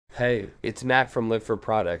Hey, it's Matt from Live for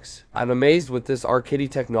Products. I'm amazed with this QIDI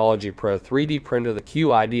Technology Pro 3D printer. The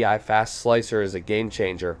QIDI Fast Slicer is a game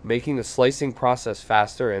changer, making the slicing process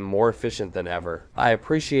faster and more efficient than ever. I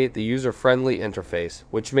appreciate the user-friendly interface,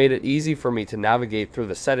 which made it easy for me to navigate through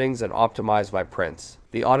the settings and optimize my prints.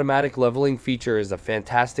 The automatic leveling feature is a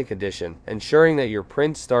fantastic addition, ensuring that your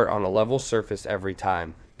prints start on a level surface every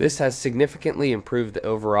time. This has significantly improved the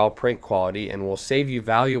overall print quality and will save you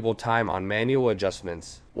valuable time on manual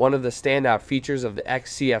adjustments. One of the standout features of the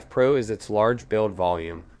XCF Pro is its large build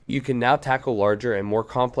volume. You can now tackle larger and more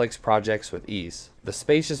complex projects with ease. The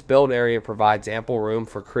spacious build area provides ample room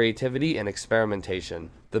for creativity and experimentation.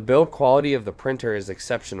 The build quality of the printer is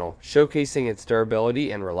exceptional, showcasing its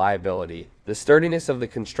durability and reliability. The sturdiness of the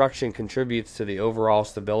construction contributes to the overall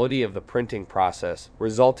stability of the printing process,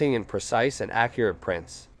 resulting in precise and accurate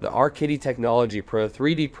prints. The QIDI Technology Pro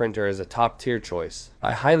 3D printer is a top-tier choice.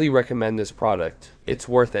 I highly recommend this product. It's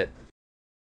worth it.